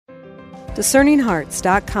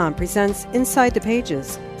DiscerningHearts.com presents Inside the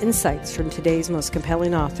Pages, insights from today's most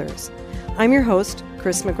compelling authors. I'm your host,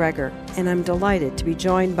 Chris McGregor, and I'm delighted to be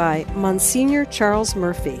joined by Msgr Charles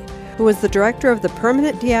Murphy, who is the director of the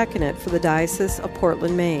Permanent Diaconate for the Diocese of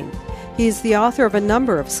Portland, Maine. He is the author of a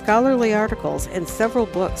number of scholarly articles and several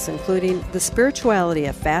books, including The Spirituality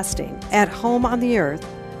of Fasting, At Home on the Earth,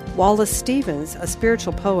 Wallace Stevens, A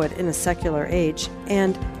Spiritual Poet in a Secular Age,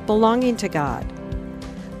 and Belonging to God.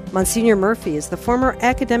 Msgr Murphy is the former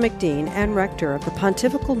academic dean and rector of the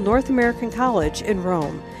Pontifical North American College in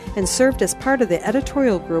Rome and served as part of the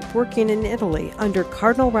editorial group working in Italy under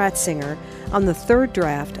Cardinal Ratzinger on the third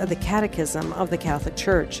draft of the Catechism of the Catholic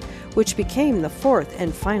Church, which became the fourth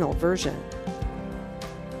and final version.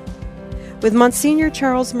 With Msgr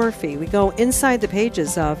Charles Murphy, we go inside the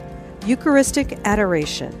pages of Eucharistic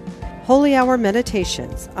Adoration, Holy Hour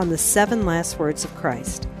Meditations on the Seven Last Words of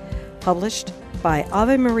Christ, published by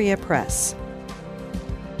Ave Maria Press.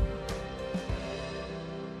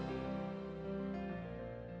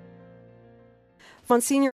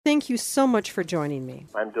 Msgr, thank you so much for joining me.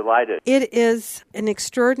 I'm delighted. It is an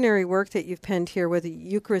extraordinary work that you've penned here with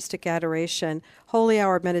Eucharistic Adoration, Holy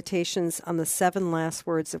Hour Meditations on the Seven Last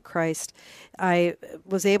Words of Christ. I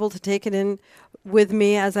was able to take it in with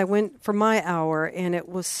me as I went for my hour, and it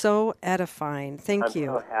was so edifying. Thank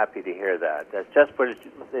you. I'm so happy to hear that. That's just what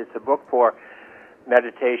it's a book for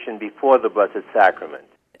meditation before the Blessed Sacrament.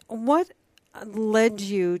 What led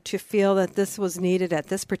you to feel that this was needed at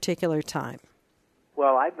this particular time?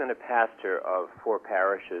 Well, I've been a pastor of 4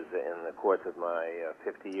 parishes in the course of my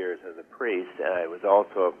 50 years as a priest, and I was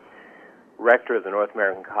also rector of the North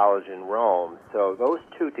American College in Rome. So those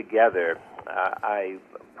two together, I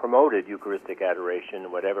promoted Eucharistic adoration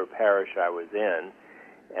in whatever parish I was in,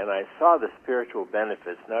 and I saw the spiritual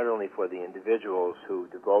benefits not only for the individuals who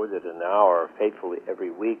devoted an hour faithfully every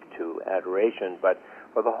week to adoration, but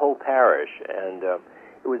for the whole parish. And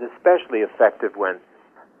it was especially effective when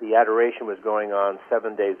the adoration was going on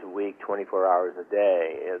 7 days a week, 24 hours a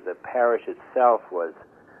day. The parish itself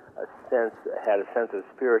had a sense of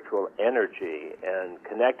spiritual energy and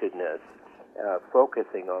connectedness,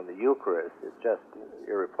 focusing on the Eucharist. It's just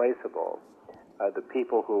irreplaceable. The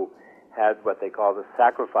people who had what they call the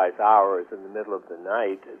sacrifice hours in the middle of the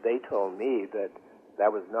night, they told me that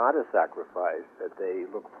that was not a sacrifice, that they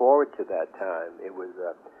looked forward to that time. It was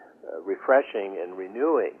refreshing and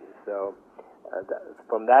renewing. So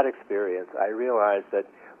from that experience, I realized that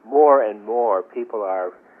more and more people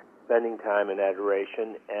are spending time in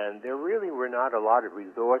adoration, and there really were not a lot of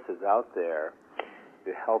resources out there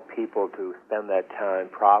to help people to spend that time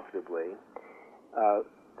profitably.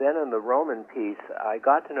 Then in the Roman piece, I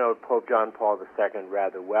got to know Pope John Paul II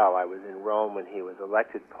rather well. I was in Rome when he was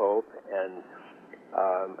elected Pope, and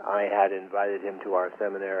I had invited him to our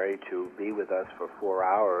seminary to be with us for 4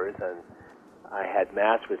 hours, and I had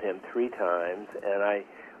Mass with him 3 times, and I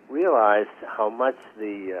realized how much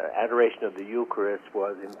the adoration of the Eucharist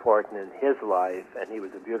was important in his life, and he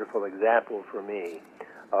was a beautiful example for me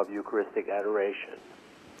of Eucharistic adoration.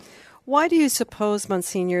 Why do you suppose,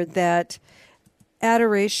 Msgr, that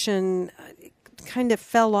adoration kind of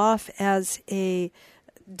fell off as a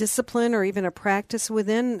discipline or even a practice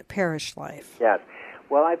within parish life? Yes.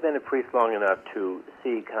 Well, I've been a priest long enough to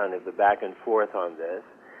see kind of the back and forth on this.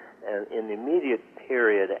 And in the immediate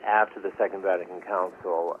period after the Second Vatican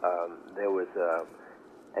Council, there was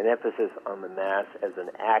an emphasis on the Mass as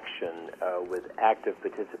an action with active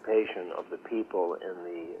participation of the people in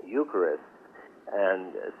the Eucharist.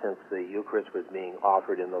 And since the Eucharist was being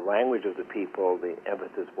offered in the language of the people, the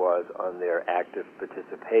emphasis was on their active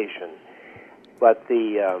participation. But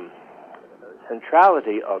the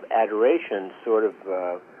centrality of adoration sort of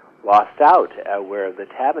lost out, where the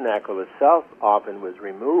tabernacle itself often was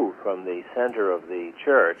removed from the center of the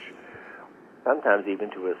church, sometimes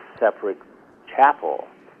even to a separate chapel.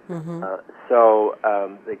 Mm-hmm. So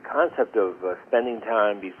the concept of spending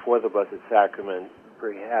time before the Blessed Sacrament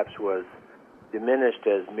perhaps was diminished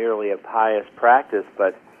as merely a pious practice,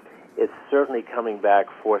 but it's certainly coming back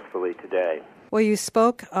forcefully today. Well, you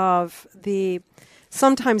spoke of the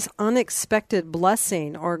sometimes unexpected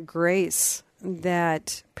blessing or grace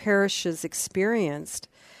that parishes experienced,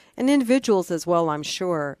 and individuals as well, I'm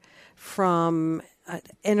sure, from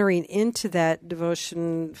entering into that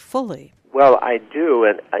devotion fully. Well, I do,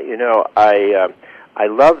 and I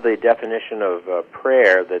love the definition of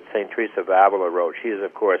prayer that St. Teresa of Avila wrote. She is,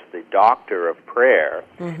 of course, the doctor of prayer,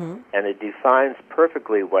 mm-hmm. and it defines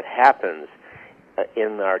perfectly what happens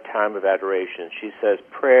in our time of adoration. She says,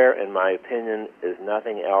 prayer, in my opinion, is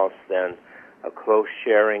nothing else than a close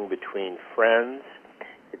sharing between friends.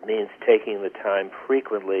 It means taking the time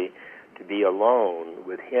frequently to be alone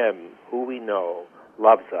with Him who we know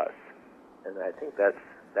loves us. And I think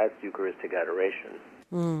that's Eucharistic adoration.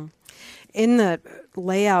 Mm. In the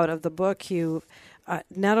layout of the book, you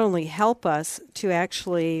not only help us to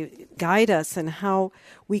actually guide us in how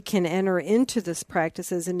we can enter into this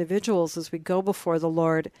practice as individuals as we go before the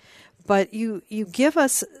Lord, but you give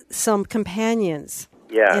us some companions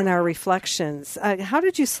in our reflections. How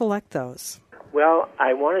did you select those? Well,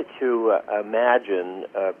 I wanted to imagine,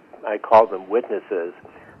 I call them witnesses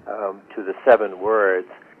to the 7 words,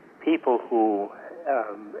 people who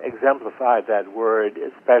exemplified that word,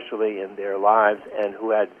 especially in their lives, and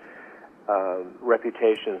who had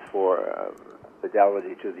reputations for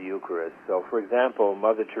fidelity to the Eucharist. So, for example,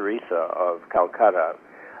 Mother Teresa of Calcutta,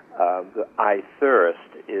 the I thirst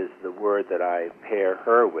is the word that I pair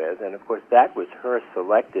her with, and of course that was her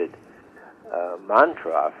selected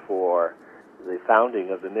mantra for the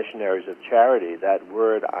founding of the Missionaries of Charity, that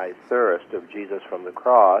word I thirst of Jesus from the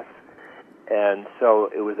cross. And so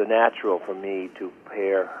it was a natural for me to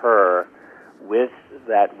pair her with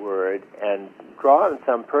that word and draw on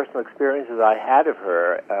some personal experiences I had of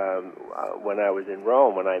her when I was in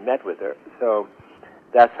Rome, when I met with her. So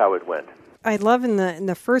that's how it went. I love in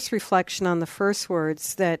the first reflection on the first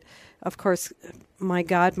words that, of course, my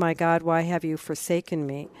God, why have you forsaken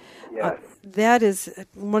me? Yes. That is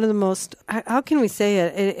one of the most, how can we say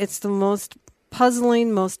it? It's the most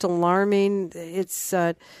puzzling, most alarming. It's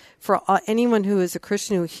for anyone who is a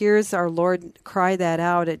Christian who hears our Lord cry that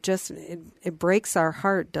out, it breaks our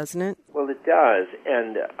heart, doesn't it? Well, it does,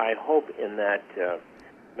 and I hope in that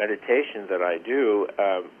meditation that I do,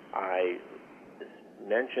 I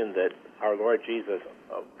mentioned that our Lord Jesus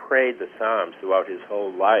prayed the Psalms throughout his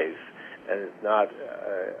whole life, and it's not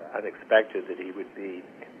unexpected that he would be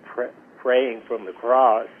praying from the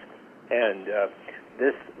cross. And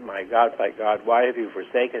this, my God, why have you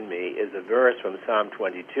forsaken me, is a verse from Psalm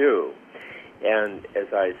 22. And as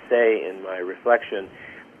I say in my reflection,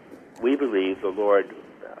 we believe the Lord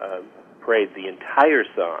prayed the entire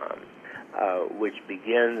psalm, which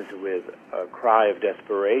begins with a cry of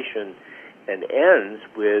desperation and ends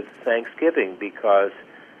with thanksgiving, because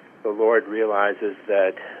the Lord realizes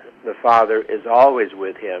that the Father is always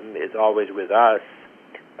with him, is always with us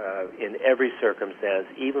in every circumstance,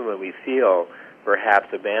 even when we feel perhaps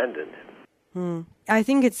abandoned. I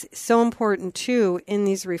think it's so important, too, in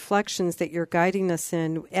these reflections that you're guiding us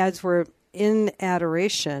in as we're in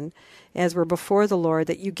adoration, as we're before the Lord,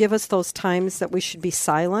 that you give us those times that we should be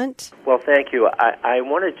silent. Well, thank you. I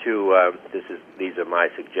wanted to, these are my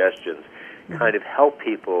suggestions, kind of help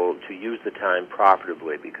people to use the time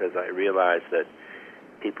profitably, because I realize that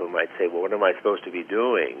people might say, well, what am I supposed to be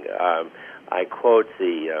doing? I quote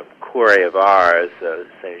the curé of Ars,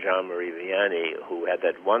 St. Jean-Marie Vianney, who had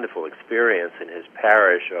that wonderful experience in his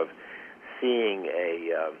parish of seeing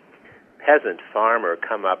a peasant farmer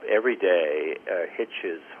come up every day, hitch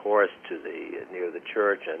his horse to near the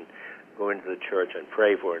church and go into the church and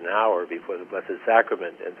pray for an hour before the Blessed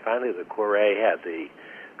Sacrament. And finally the curé had the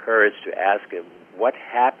courage to ask him, what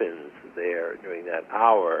happens there during that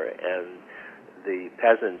hour? And the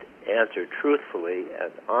peasant answered truthfully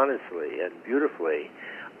and honestly and beautifully,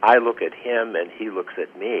 I look at him and he looks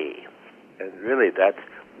at me. And really that's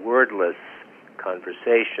wordless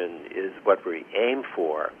conversation is what we aim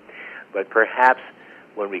for. But perhaps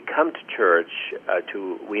when we come to church,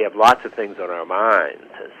 we have lots of things on our minds.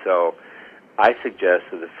 So I suggest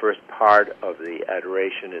that the first part of the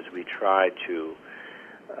adoration is we try to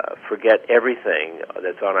forget everything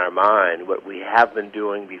that's on our mind, what we have been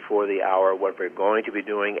doing before the hour, what we're going to be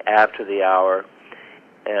doing after the hour,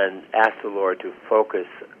 and ask the Lord to focus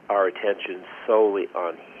our attention solely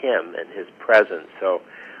on Him and His presence. So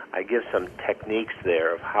I give some techniques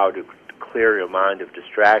there of how to clear your mind of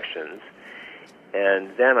distractions.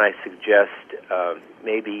 And then I suggest,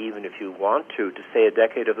 maybe even if you want to say a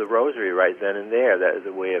decade of the Rosary right then and there. That is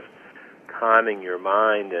a way of calming your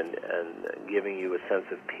mind and giving you a sense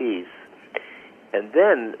of peace. And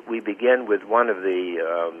then we begin with one of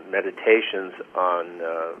the meditations on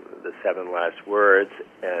the 7 last words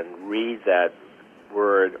and read that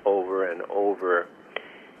word over and over.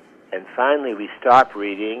 And finally we stop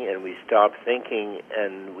reading and we stop thinking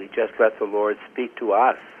and we just let the Lord speak to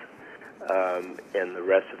us in the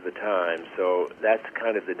rest of the time. So that's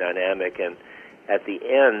kind of the dynamic. And at the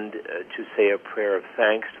end, to say a prayer of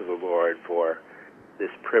thanks to the Lord for this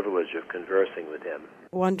privilege of conversing with Him.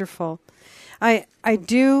 Wonderful. I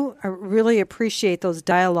really appreciate those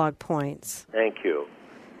dialogue points. Thank you.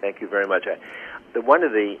 Thank you very much. One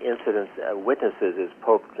of the incidents, witnesses, is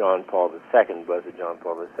Pope John Paul II, Blessed John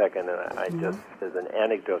Paul II, and I just, there's an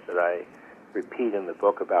anecdote that I repeat in the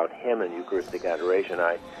book about him and Eucharistic adoration.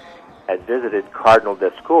 I had visited Cardinal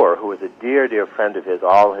Msgr, who was a dear, dear friend of his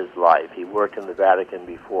all his life. He worked in the Vatican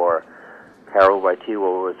before Karol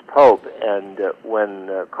Wojtyła was Pope, and when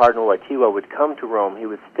Cardinal Wojtyła would come to Rome, he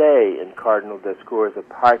would stay in Cardinal Msgr's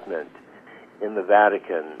apartment in the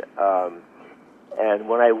Vatican. And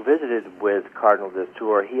when I visited with Cardinal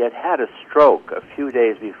Msgr, he had had a stroke a few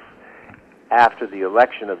days after the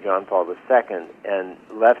election of John Paul II and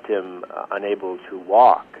left him unable to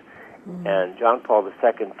walk. Mm-hmm. And John Paul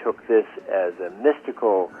II took this as a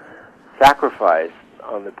mystical sacrifice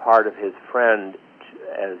on the part of his friend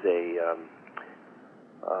as a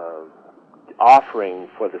offering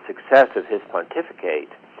for the success of his pontificate.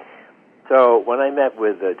 So when I met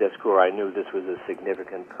with Msgr, I knew this was a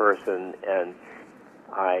significant person, and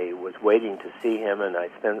I was waiting to see him, and I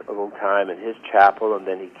spent a little time in his chapel, and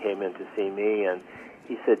then he came in to see me, and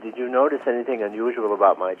he said, "Did you notice anything unusual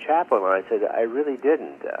about my chapel?" And I said, "I really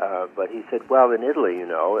didn't." But he said, "Well, in Italy, you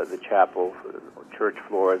know, the chapel, church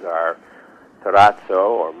floors are terrazzo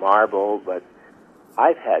or marble, but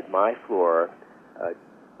I've had my floor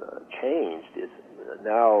changed. It's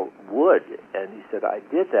now wood." And he said, "I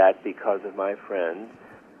did that because of my friend,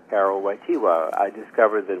 Karol Wojtyła. I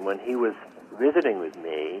discovered that when he was visiting with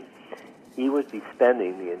me, he would be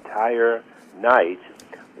spending the entire night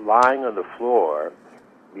lying on the floor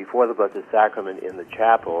before the Blessed Sacrament in the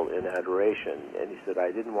chapel in adoration." And he said,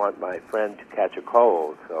 "I didn't want my friend to catch a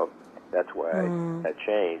cold, so that's why that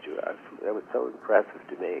changed." That was so impressive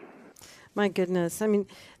to me. My goodness. I mean,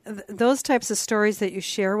 those types of stories that you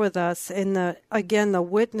share with us, and the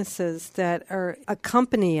witnesses that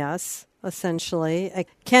accompany us, essentially,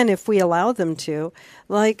 can, if we allow them to,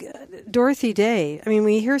 like Dorothy Day. I mean,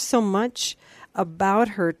 we hear so much about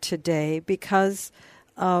her today because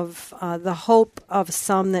of the hope of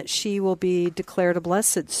some that she will be declared a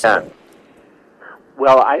blessed soul. Yeah.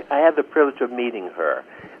 Well, I had the privilege of meeting her,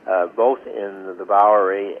 both in the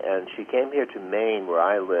Bowery, and she came here to Maine, where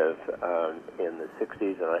I live, in the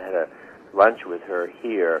 60s, and I had a lunch with her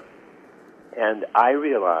here. And I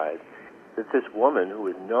realized that this woman, who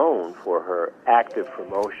is known for her active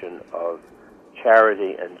promotion of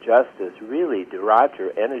charity and justice, really derived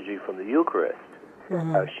her energy from the Eucharist.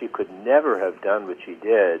 Mm-hmm. She could never have done what she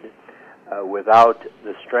did without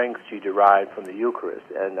the strength she derived from the Eucharist.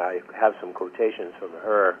 And I have some quotations from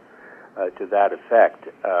her to that effect.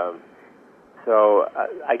 So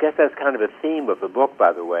I guess that's kind of a theme of the book,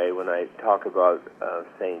 by the way, when I talk about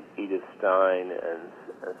St. Edith Stein and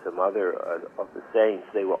some other of the saints.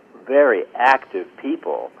 They were very active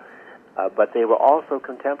people, but they were also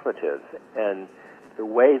contemplatives. And the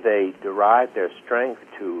way they derived their strength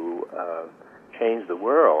to change the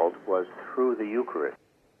world was through the Eucharist.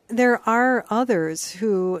 There are others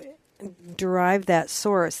who derive that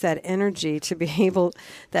source, that energy to be able,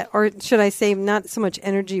 or should I say not so much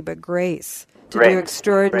energy, but grace to do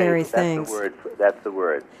extraordinary things. That's the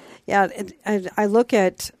word. Yeah, I look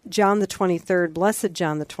at John the 23rd, Blessed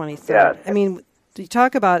John the 23rd. Yes. I mean, you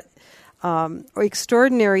talk about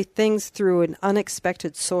extraordinary things through an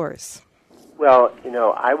unexpected source. Well, you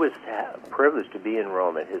know, I was privileged to be in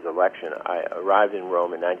Rome at his election. I arrived in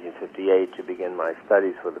Rome in 1958 to begin my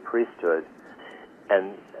studies for the priesthood,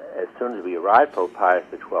 and as soon as we arrived, Pope Pius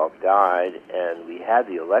XII died, and we had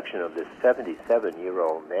the election of this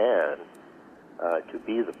 77-year-old man to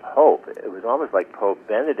be the Pope. It was almost like Pope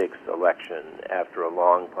Benedict's election after a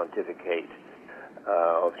long pontificate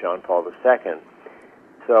of John Paul II.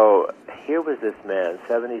 So here was this man,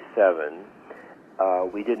 77.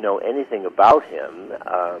 We didn't know anything about him.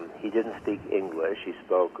 He didn't speak English. He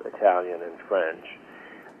spoke Italian and French.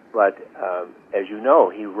 But as you know,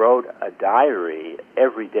 he wrote a diary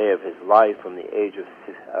every day of his life from the age of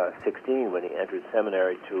 16 when he entered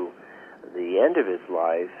seminary to the end of his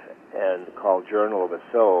life, and called Journal of a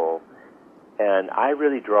Soul. And I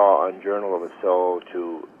really draw on Journal of a Soul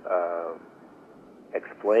to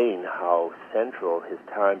explain how central his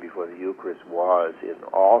time before the Eucharist was in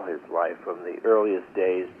all his life, from the earliest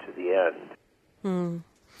days to the end.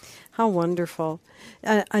 How wonderful.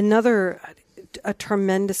 A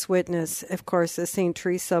tremendous witness, of course, is St.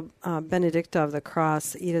 Teresa Benedicta of the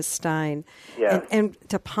Cross, Edith Stein. Yes. And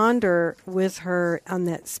to ponder with her on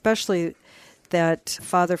that, especially that,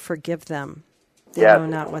 Father, forgive them. They know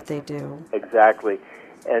not what they do. Exactly.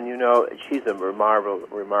 And, you know, she's a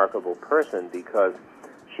remarkable person because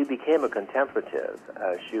she became a contemplative.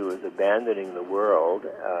 She was abandoning the world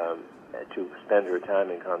to spend her time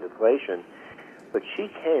in contemplation. But she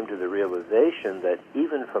came to the realization that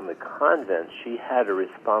even from the convent, she had a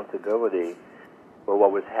responsibility for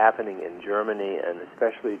what was happening in Germany, and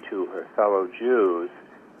especially to her fellow Jews.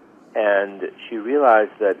 And she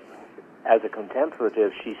realized that as a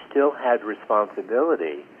contemplative, she still had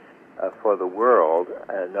responsibility for the world,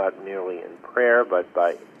 not merely in prayer, but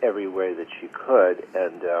by every way that she could.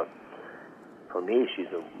 And for me, she's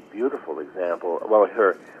a beautiful example. Well,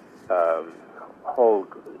 her whole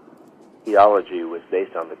theology was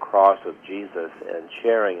based on the cross of Jesus and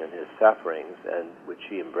sharing in his sufferings, and which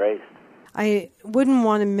she embraced. I wouldn't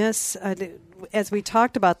want to miss, as we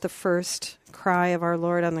talked about the first cry of our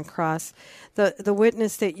Lord on the cross, the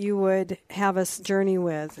witness that you would have us journey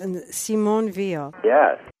with, and Simone Weil.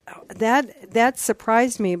 Yes. That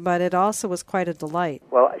surprised me, but it also was quite a delight.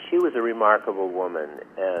 Well, she was a remarkable woman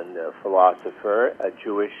and a philosopher, a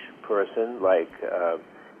Jewish person like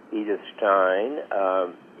Edith Stein.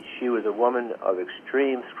 She was a woman of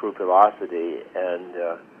extreme scrupulosity,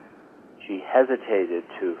 and she hesitated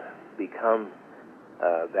to become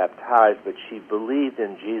baptized, but she believed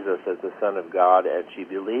in Jesus as the Son of God, and she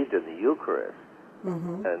believed in the Eucharist.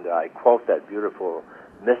 Mm-hmm. And I quote that beautiful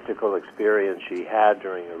mystical experience she had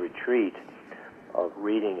during a retreat of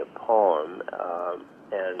reading a poem,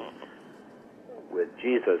 and with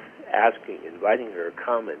Jesus inviting her to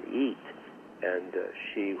come and eat, and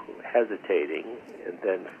she hesitating, and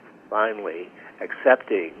then finally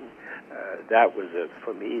accepting. That was,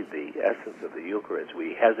 for me, the essence of the Eucharist.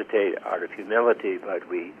 We hesitate out of humility, but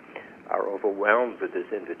we are overwhelmed with this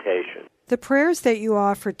invitation. The prayers that you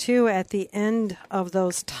offer, too, at the end of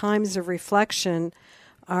those times of reflection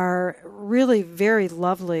are really very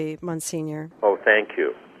lovely, Monsignor. Oh, thank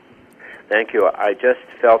you. Thank you. I just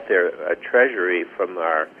felt they're a treasury from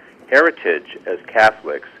our heritage as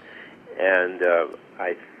Catholics, and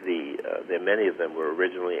many of them were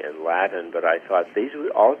originally in Latin, but I thought these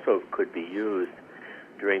also could be used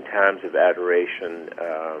during times of adoration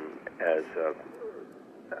as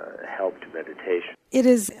help to meditation. It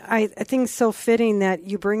is, I think, so fitting that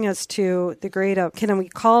you bring us to the great, can we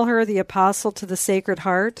call her the Apostle to the Sacred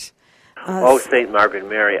Heart? St. Margaret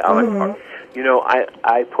Mary Alacoque. Mm-hmm. You know,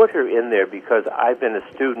 I put her in there because I've been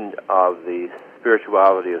a student of the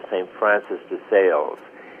spirituality of St. Francis de Sales.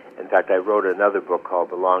 In fact, I wrote another book called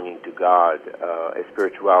Belonging to God, a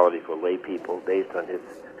spirituality for lay people, based on his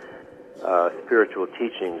spiritual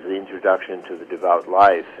teachings, the introduction to the devout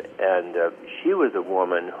life. And she was a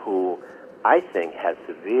woman who I think had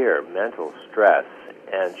severe mental stress,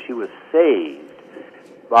 and she was saved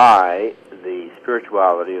by the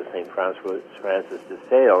spirituality of St. Francis de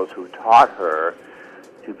Sales, who taught her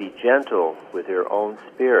to be gentle with her own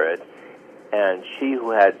spirit. And she,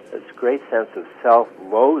 who had this great sense of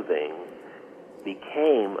self-loathing,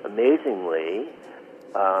 became, amazingly,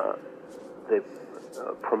 the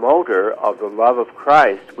promoter of the love of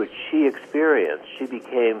Christ, which she experienced. She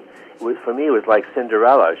became, for me, it was like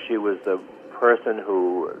Cinderella. She was the person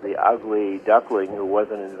the ugly duckling who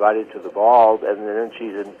wasn't invited to the ball, and then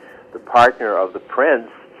she's the partner of the prince,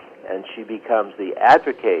 and she becomes the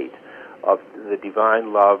advocate of the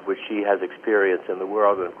divine love which she has experienced in the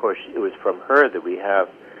world. And of course, it was from her that we have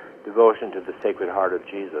devotion to the Sacred Heart of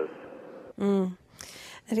Jesus. Mm.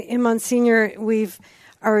 And Monsignor,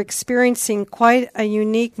 are experiencing quite a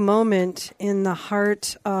unique moment in the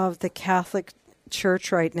heart of the Catholic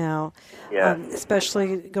Church right now, yes.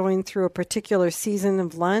 Especially going through a particular season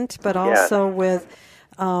of Lent, but also yes. with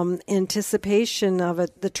anticipation of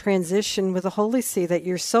the transition with the Holy See that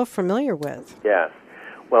you're so familiar with. Yes.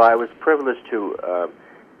 Well, I was privileged to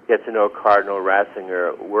get to know Cardinal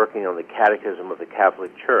Ratzinger working on the Catechism of the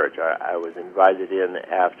Catholic Church. I was invited in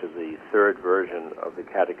after the third version of the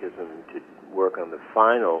Catechism to work on the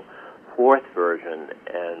final fourth version,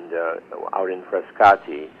 and out in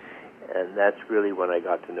Frascati, and that's really when I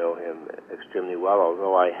got to know him extremely well.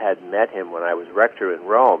 Although I had met him when I was rector in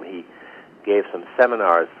Rome, he gave some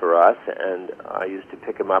seminars for us, and I used to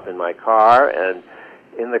pick him up in my car, and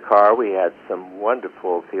in the car we had some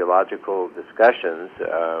wonderful theological discussions.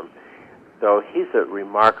 So he's a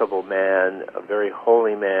remarkable man, a very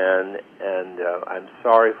holy man, and I'm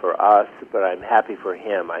sorry for us, but I'm happy for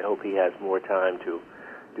him. I hope he has more time to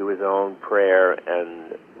do his own prayer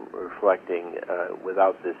and reflecting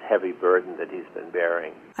without this heavy burden that he's been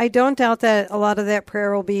bearing. I don't doubt that a lot of that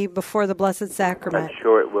prayer will be before the Blessed Sacrament. I'm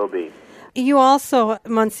sure it will be. You also,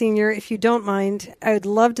 Monsignor, if you don't mind, I would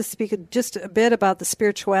love to speak just a bit about the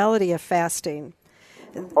spirituality of fasting.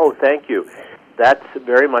 Oh, thank you. That's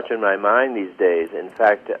very much in my mind these days. In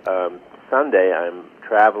fact, Sunday I'm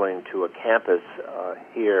traveling to a campus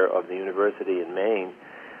here of the university in Maine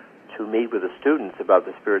to meet with the students about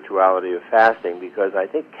the spirituality of fasting, because I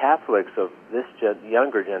think Catholics of this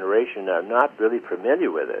younger generation are not really familiar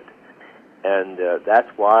with it. And that's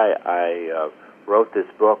why I wrote this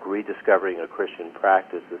book, Rediscovering a Christian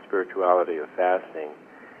Practice, The Spirituality of Fasting.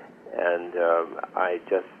 And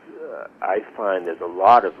I find there's a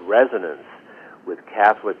lot of resonance with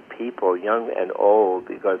Catholic people, young and old,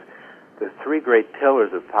 because the three great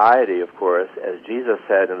pillars of piety, of course, as Jesus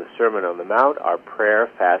said in the Sermon on the Mount, are prayer,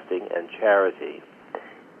 fasting, and charity.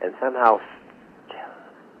 And somehow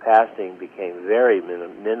fasting became very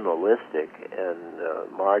minimalistic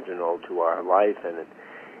and marginal to our life, and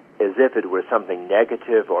as if it were something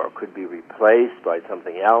negative or could be replaced by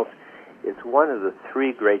something else. It's one of the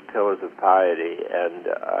three great pillars of piety, and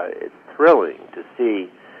it's thrilling to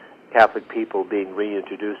see Catholic people being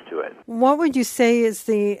reintroduced to it. What would you say is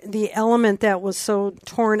the element that was so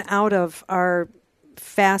torn out of our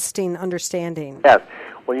fasting understanding? Yes.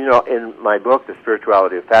 Well, in my book, The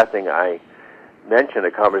Spirituality of Fasting, I mentioned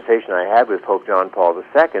a conversation I had with Pope John Paul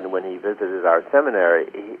II when he visited our seminary.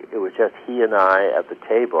 It was just he and I at the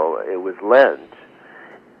table. It was Lent.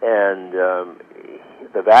 And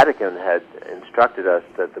the Vatican had instructed us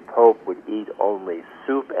that the Pope would eat only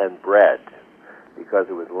soup and bread because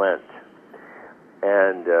it was Lent.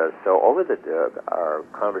 And so over our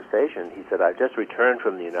conversation, he said, I've just returned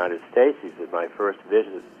from the United States. He said, my first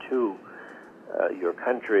visit to your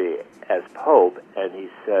country as Pope. And he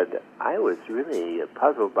said, I was really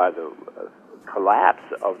puzzled by the collapse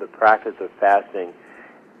of the practice of fasting.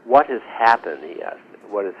 What has happened, he asked.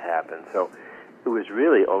 What has happened? So it was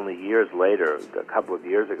really only years later, a couple of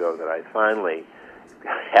years ago, that I finally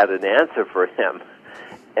had an answer for him.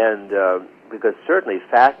 And because certainly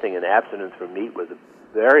fasting and abstinence from meat was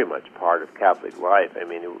very much part of Catholic life. I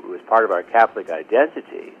mean, it was part of our Catholic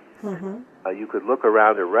identity. Mm-hmm. You could look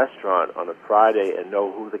around a restaurant on a Friday and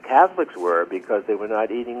know who the Catholics were because they were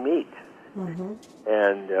not eating meat. Mm-hmm.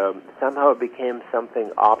 And somehow it became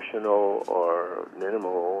something optional or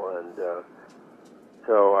minimal, and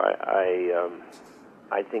so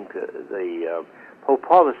I think the Pope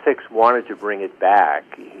Paul VI wanted to bring it back.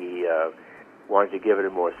 He wanted to give it a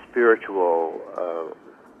more spiritual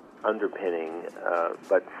underpinning,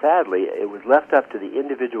 but sadly it was left up to the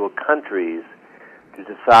individual countries to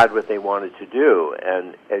decide what they wanted to do.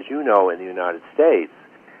 And as you know, in the United States,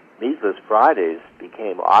 meatless Fridays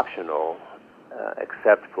became optional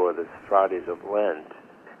except for the Fridays of Lent.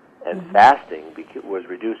 And mm-hmm. fasting was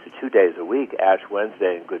reduced to 2 days a week, Ash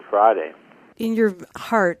Wednesday and Good Friday. In your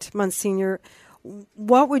heart, Monsignor,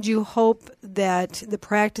 what would you hope that the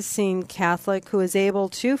practicing Catholic who is able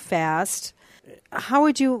to fast, how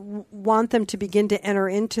would you want them to begin to enter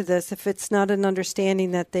into this if it's not an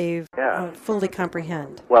understanding that they fully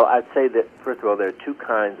comprehend? Well, I'd say that, first of all, there are two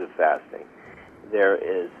kinds of fasting. There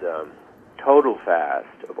is total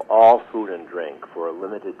fast of all food and drink for a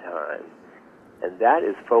limited time, and that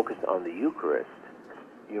is focused on the Eucharist.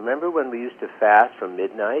 You remember when we used to fast from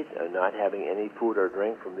midnight, not having any food or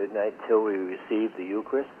drink from midnight till we received the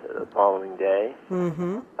Eucharist the following day?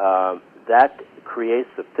 Mm-hmm. That creates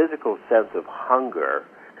the physical sense of hunger,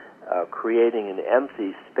 creating an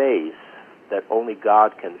empty space that only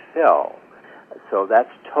God can fill. So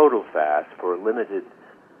that's total fast for a limited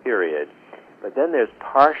period. But then there's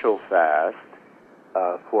partial fast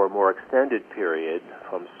for a more extended period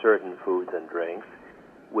from certain foods and drinks,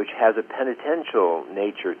 which has a penitential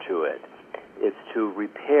nature to it. It's to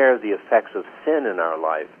repair the effects of sin in our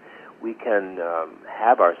life. We can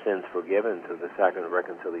have our sins forgiven through the sacrament of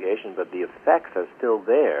reconciliation, but the effects are still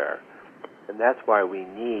there. And that's why we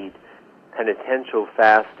need penitential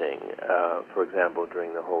fasting, for example,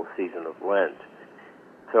 during the whole season of Lent.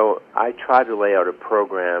 So I try to lay out a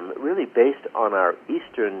program really based on our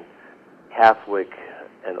Eastern Catholic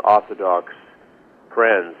and Orthodox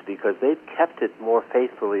friends, because they've kept it more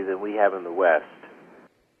faithfully than we have in the West.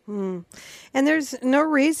 Mm. And there's no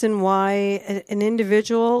reason why an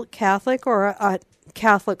individual Catholic or a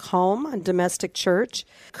Catholic home, a domestic church,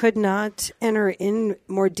 could not enter in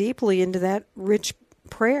more deeply into that rich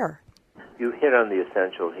prayer. You hit on the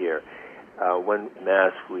essential here. When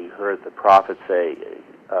Mass, we heard the prophet say,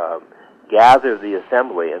 gather the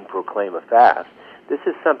assembly and proclaim a fast. This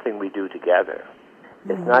is something we do together.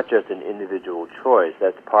 It's not just an individual choice.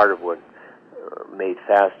 That's part of what made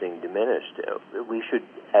fasting diminished. We should,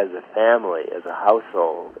 as a family, as a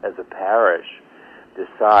household, as a parish,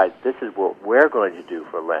 decide this is what we're going to do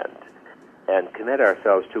for Lent and commit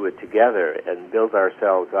ourselves to it together and build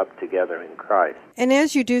ourselves up together in Christ. And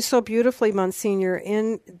as you do so beautifully, Monsignor,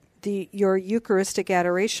 in your Eucharistic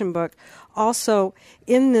Adoration book, also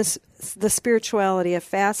in the spirituality of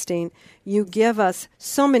fasting, you give us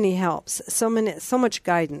so many helps, so much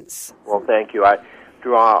guidance. Well, thank you.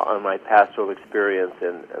 draw on my pastoral experience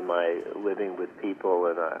and my living with people,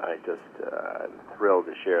 and I'm thrilled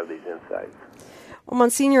to share these insights. Well,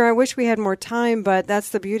 Monsignor, I wish we had more time, but that's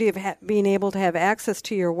the beauty of being able to have access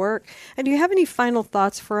to your work. And do you have any final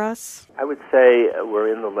thoughts for us? I would say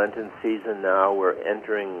we're in the Lenten season now. We're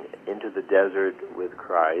entering into the desert with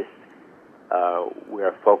Christ. We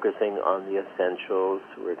are focusing on the essentials.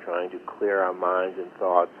 We're trying to clear our minds and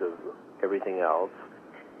thoughts of everything else.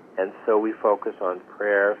 And so we focus on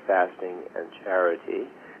prayer, fasting, and charity.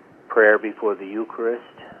 Prayer before the Eucharist,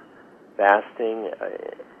 fasting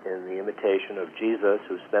in the imitation of Jesus,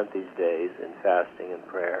 who spent these days in fasting and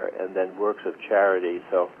prayer, and then works of charity.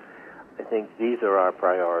 So I think these are our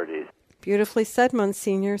priorities. Beautifully said,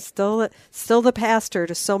 Monsignor. Still the pastor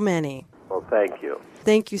to so many. Well, thank you.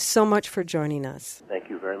 Thank you so much for joining us. Thank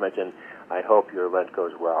you very much, and I hope your Lent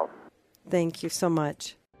goes well. Thank you so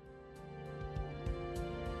much.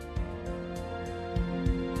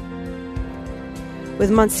 With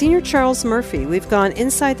Monsignor Charles Murphy, we've gone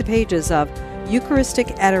inside the pages of Eucharistic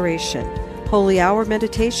Adoration, Holy Hour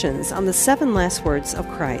Meditations on the 7 Last Words of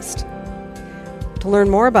Christ. To learn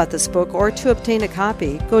more about this book or to obtain a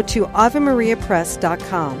copy, go to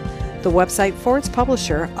AveMariaPress.com, the website for its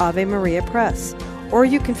publisher, Ave Maria Press, or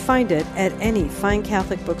you can find it at any fine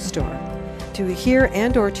Catholic bookstore. To hear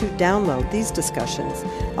and or to download these discussions,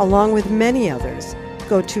 along with many others,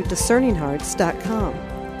 go to DiscerningHearts.com.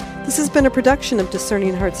 This has been a production of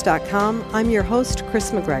DiscerningHearts.com. I'm your host,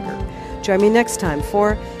 Chris McGregor. Join me next time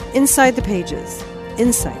for Inside the Pages,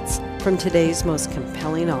 insights from today's most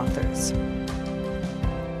compelling authors.